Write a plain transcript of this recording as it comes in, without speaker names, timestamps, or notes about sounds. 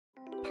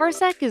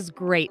Parsec is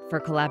great for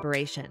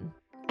collaboration.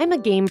 I'm a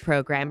game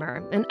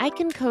programmer, and I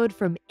can code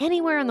from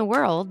anywhere in the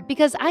world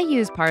because I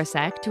use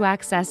Parsec to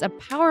access a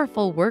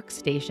powerful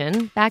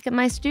workstation back at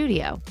my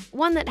studio,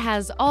 one that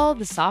has all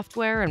the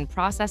software and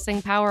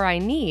processing power I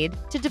need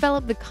to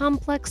develop the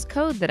complex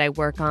code that I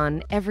work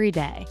on every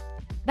day.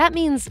 That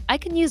means I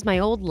can use my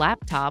old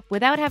laptop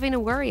without having to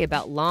worry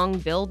about long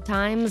build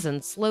times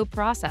and slow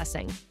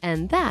processing,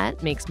 and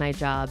that makes my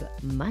job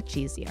much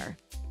easier.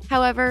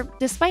 However,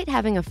 despite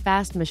having a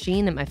fast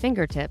machine at my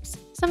fingertips,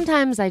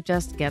 sometimes I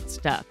just get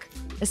stuck,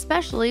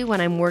 especially when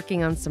I'm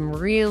working on some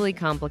really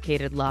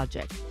complicated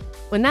logic.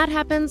 When that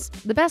happens,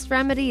 the best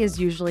remedy is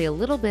usually a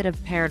little bit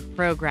of paired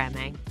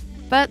programming,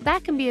 but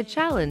that can be a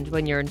challenge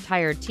when your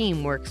entire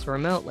team works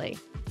remotely.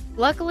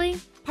 Luckily,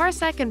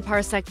 Parsec and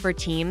Parsec for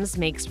Teams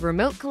makes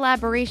remote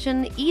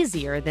collaboration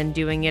easier than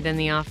doing it in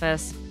the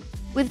office.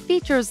 With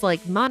features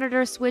like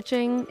monitor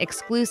switching,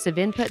 exclusive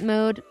input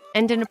mode,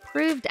 and an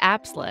approved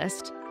apps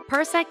list,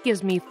 Parsec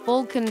gives me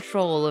full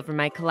control over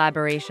my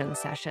collaboration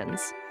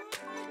sessions.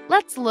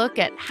 Let's look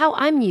at how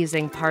I'm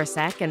using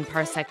Parsec and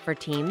Parsec for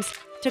Teams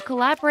to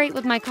collaborate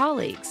with my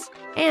colleagues,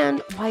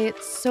 and why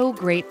it's so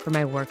great for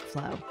my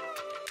workflow.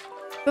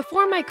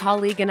 Before my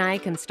colleague and I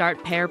can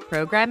start pair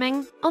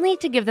programming, I'll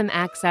need to give them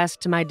access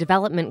to my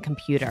development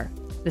computer.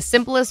 The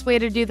simplest way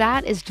to do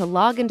that is to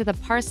log into the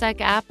Parsec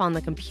app on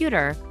the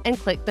computer and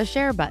click the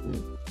Share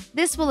button.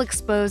 This will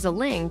expose a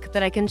link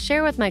that I can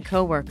share with my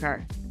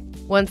coworker.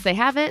 Once they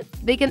have it,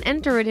 they can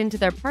enter it into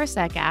their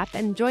Parsec app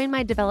and join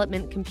my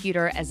development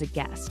computer as a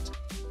guest.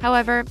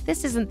 However,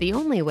 this isn't the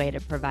only way to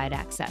provide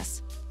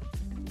access.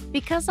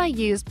 Because I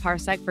use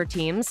Parsec for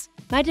Teams,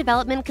 my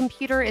development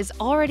computer is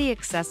already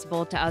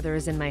accessible to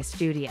others in my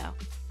studio.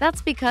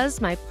 That's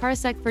because my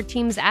Parsec for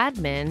Teams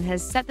admin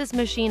has set this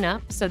machine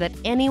up so that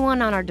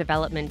anyone on our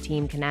development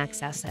team can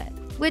access it,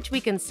 which we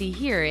can see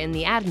here in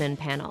the admin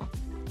panel.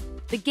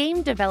 The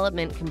game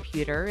development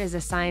computer is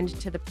assigned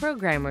to the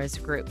programmers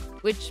group,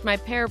 which my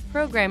pair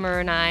programmer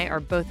and I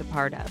are both a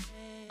part of.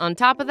 On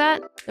top of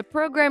that, the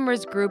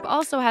programmers group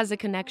also has a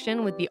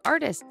connection with the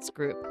artists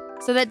group,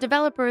 so that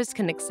developers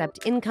can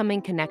accept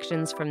incoming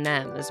connections from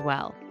them as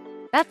well.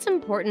 That's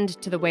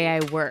important to the way I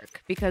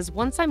work, because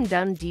once I'm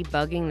done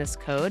debugging this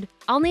code,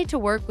 I'll need to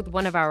work with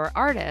one of our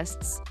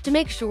artists to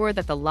make sure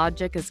that the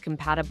logic is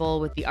compatible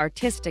with the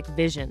artistic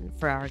vision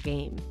for our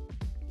game.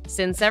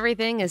 Since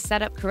everything is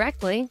set up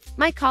correctly,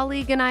 my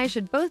colleague and I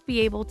should both be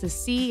able to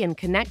see and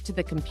connect to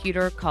the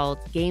computer called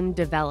Game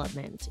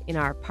Development in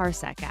our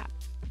Parsec app.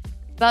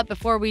 But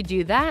before we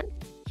do that,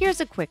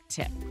 here's a quick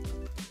tip.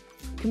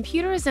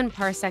 Computers in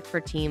Parsec for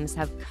Teams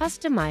have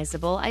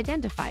customizable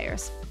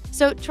identifiers,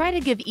 so try to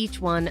give each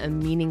one a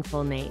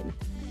meaningful name.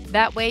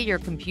 That way, your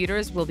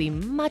computers will be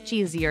much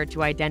easier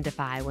to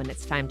identify when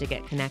it's time to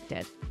get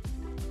connected.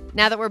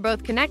 Now that we're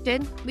both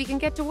connected, we can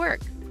get to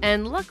work.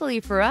 And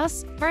luckily for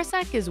us,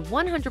 Parsec is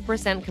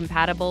 100%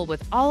 compatible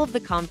with all of the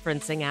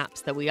conferencing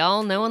apps that we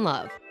all know and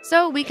love.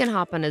 So we can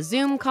hop on a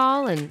Zoom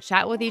call and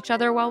chat with each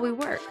other while we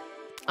work.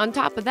 On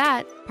top of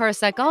that,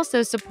 Parsec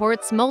also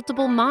supports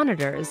multiple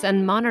monitors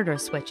and monitor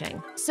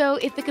switching. So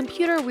if the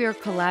computer we're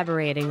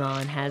collaborating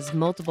on has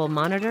multiple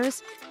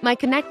monitors, my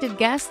connected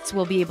guests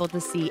will be able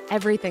to see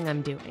everything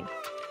I'm doing.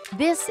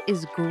 This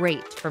is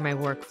great for my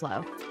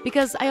workflow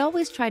because I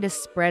always try to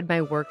spread my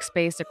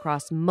workspace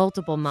across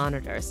multiple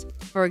monitors.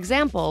 For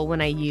example,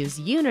 when I use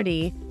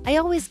Unity, I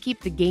always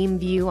keep the game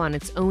view on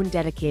its own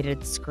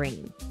dedicated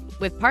screen.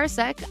 With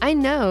Parsec, I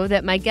know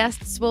that my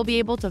guests will be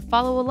able to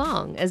follow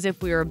along as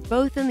if we were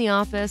both in the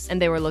office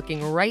and they were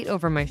looking right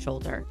over my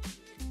shoulder.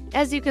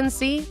 As you can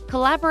see,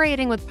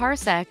 collaborating with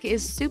Parsec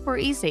is super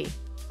easy.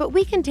 But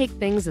we can take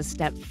things a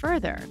step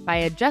further by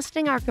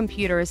adjusting our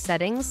computer's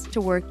settings to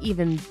work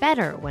even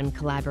better when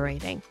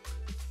collaborating.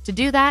 To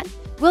do that,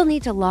 we'll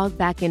need to log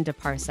back into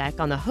Parsec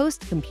on the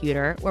host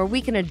computer where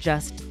we can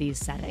adjust these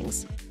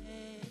settings.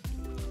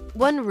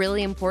 One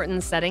really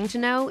important setting to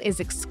know is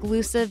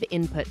exclusive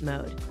input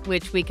mode,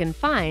 which we can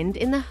find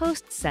in the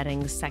host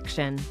settings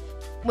section.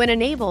 When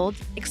enabled,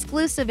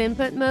 exclusive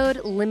input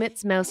mode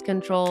limits mouse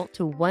control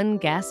to one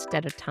guest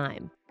at a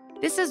time.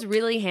 This is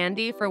really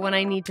handy for when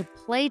I need to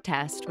play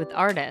test with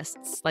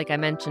artists, like I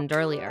mentioned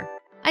earlier.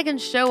 I can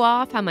show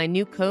off how my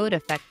new code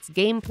affects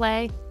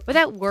gameplay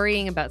without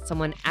worrying about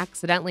someone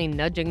accidentally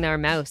nudging their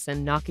mouse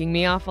and knocking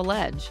me off a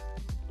ledge.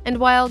 And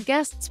while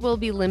guests will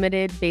be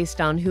limited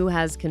based on who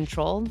has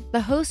control,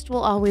 the host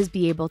will always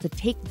be able to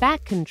take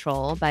back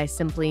control by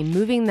simply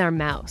moving their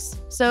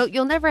mouse, so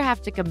you'll never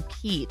have to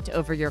compete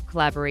over your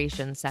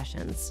collaboration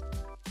sessions.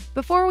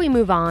 Before we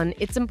move on,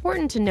 it's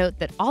important to note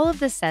that all of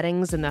the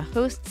settings in the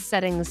host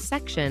settings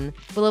section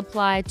will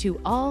apply to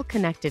all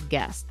connected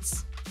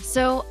guests.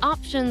 So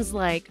options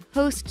like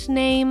host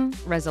name,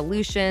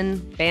 resolution,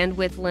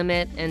 bandwidth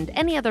limit, and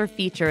any other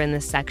feature in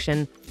this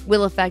section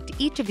will affect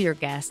each of your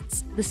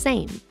guests the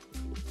same.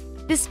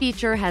 This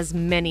feature has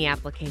many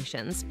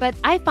applications, but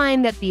I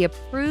find that the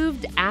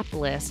approved app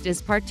list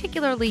is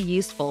particularly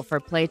useful for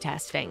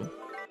playtesting.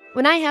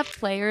 When I have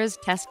players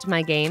test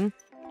my game,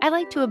 I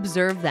like to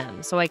observe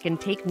them so I can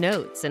take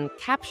notes and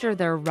capture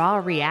their raw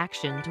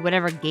reaction to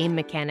whatever game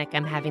mechanic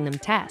I'm having them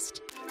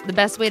test. The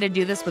best way to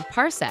do this with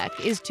Parsec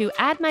is to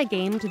add my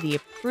game to the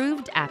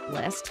approved app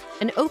list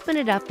and open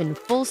it up in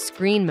full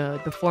screen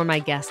mode before my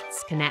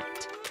guests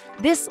connect.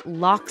 This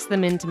locks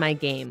them into my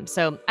game,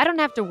 so I don't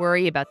have to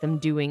worry about them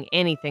doing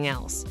anything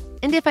else.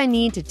 And if I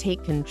need to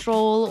take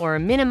control or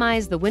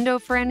minimize the window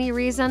for any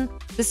reason,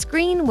 the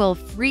screen will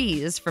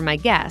freeze for my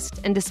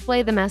guest and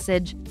display the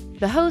message,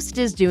 "The host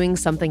is doing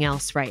something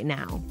else right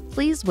now.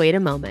 Please wait a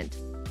moment."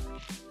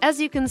 As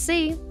you can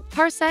see,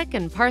 Parsec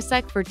and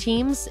Parsec for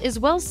Teams is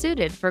well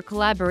suited for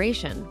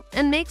collaboration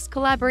and makes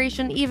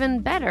collaboration even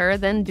better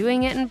than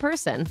doing it in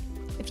person.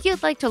 If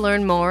you'd like to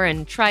learn more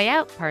and try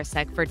out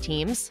Parsec for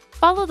Teams,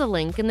 follow the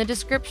link in the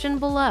description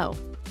below.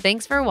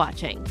 Thanks for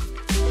watching.